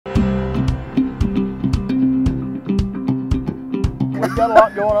we've got a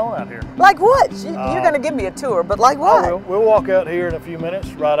lot going on out here. Like what? You're going to give me a tour, but like what? We'll walk out here in a few minutes,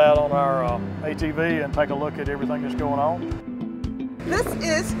 ride out on our ATV and take a look at everything that's going on. This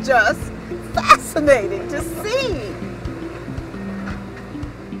is just fascinating to see.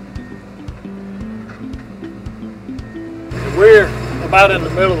 We're about in the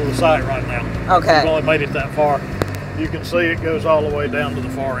middle of the site right now. Okay. We've only made it that far. You can see it goes all the way down to the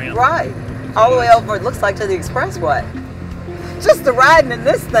far end. Right. All the way over, it looks like, to the expressway. Just the riding in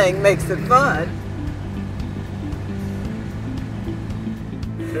this thing makes it fun.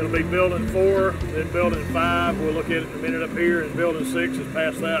 It'll be building 4, then building 5. We'll look at it in a minute up here, and building 6 is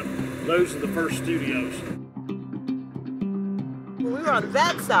past that. Those are the first studios. We were on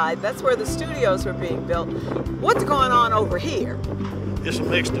that side. That's where the studios were being built. What's going on over here? It's a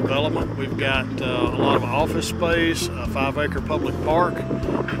mixed development. We've got a lot of office space, a 5-acre public park.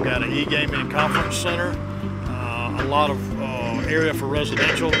 We've got an e-gaming and conference center, a lot of area for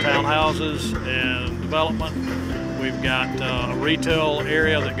residential, townhouses and development. We've got a retail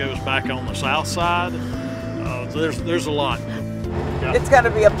area that goes back on the south side. There's a lot. Yeah. It's going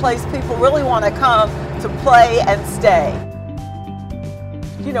to be a place people really want to come to play and stay.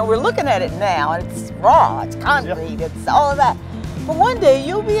 You know, we're looking at it now, and it's raw, it's concrete, Yep. It's all of that. But one day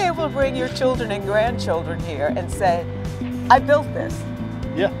you'll be able to bring your children and grandchildren here and say, I built this.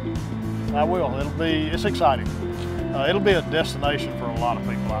 Yeah, I will. It's exciting. It'll be a destination for a lot of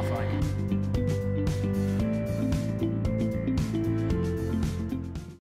people, I think.